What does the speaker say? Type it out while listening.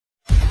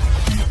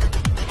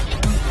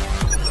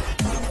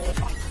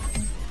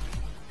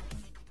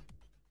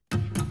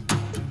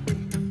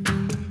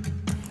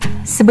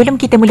Sebelum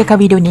kita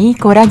mulakan video ni,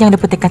 korang jangan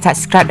lupa tekan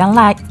subscribe dan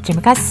like. Terima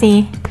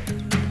kasih.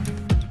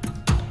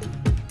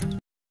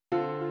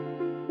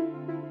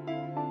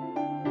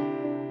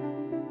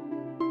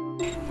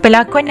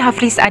 Pelakon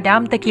Hafreez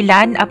Adam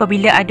terkilan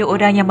apabila ada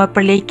orang yang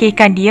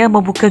memperlekehkan dia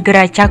membuka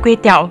gerai Char Kuey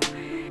Teow.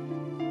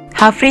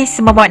 Hafreez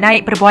membuat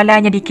naik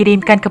perbualan yang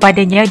dikirimkan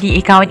kepadanya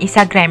di akaun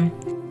Instagram.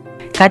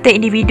 Kata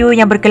individu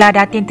yang bergelar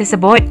Datin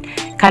tersebut,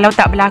 kalau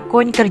tak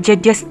berlakon kerja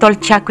dia stol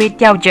Char Kuey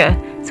Teow je.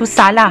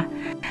 Susahlah.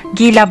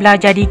 Gila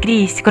belajar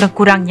degree,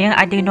 sekurang-kurangnya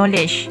ada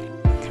knowledge.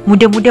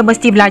 Muda-muda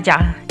mesti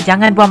belajar.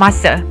 Jangan buang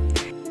masa.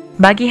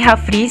 Bagi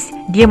Hafreez,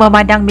 dia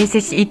memandang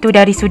mesej itu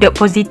dari sudut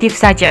positif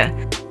saja.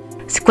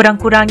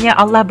 Sekurang-kurangnya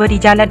Allah beri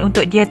jalan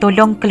untuk dia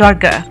tolong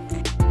keluarga.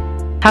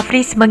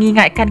 Hafreez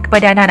mengingatkan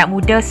kepada anak-anak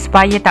muda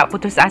supaya tak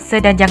putus asa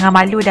dan jangan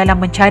malu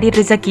dalam mencari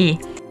rezeki.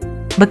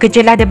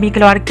 Bekerjalah demi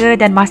keluarga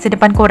dan masa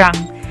depan korang.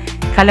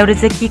 Kalau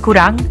rezeki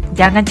kurang,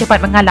 jangan cepat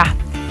mengalah.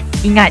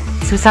 Ingat,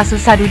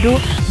 susah-susah dulu,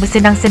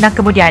 bersenang-senang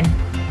kemudian.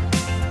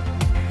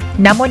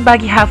 Namun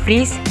bagi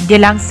Hafreez,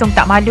 dia langsung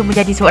tak malu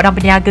menjadi seorang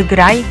peniaga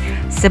gerai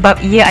sebab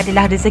ia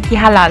adalah rezeki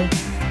halal.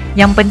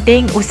 Yang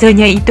penting,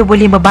 usahanya itu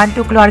boleh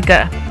membantu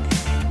keluarga.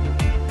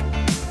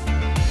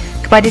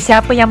 Kepada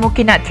siapa yang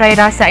mungkin nak try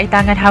rasa air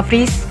tangan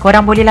Hafreez,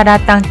 korang bolehlah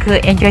datang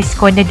ke Enjoy's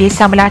Corner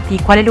Desa Melati,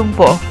 Kuala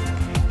Lumpur.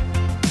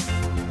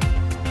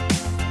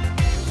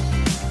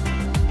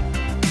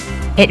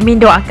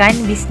 Admin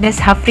doakan bisnes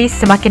Hafreez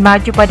semakin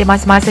maju pada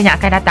masa-masa yang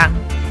akan datang.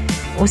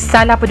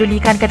 Usahlah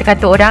pedulikan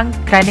kata-kata orang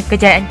kerana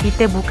kejayaan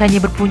kita bukannya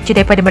berpunca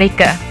daripada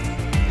mereka.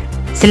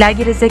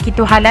 Selagi rezeki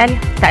itu halal,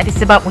 tak ada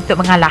sebab untuk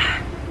mengalah.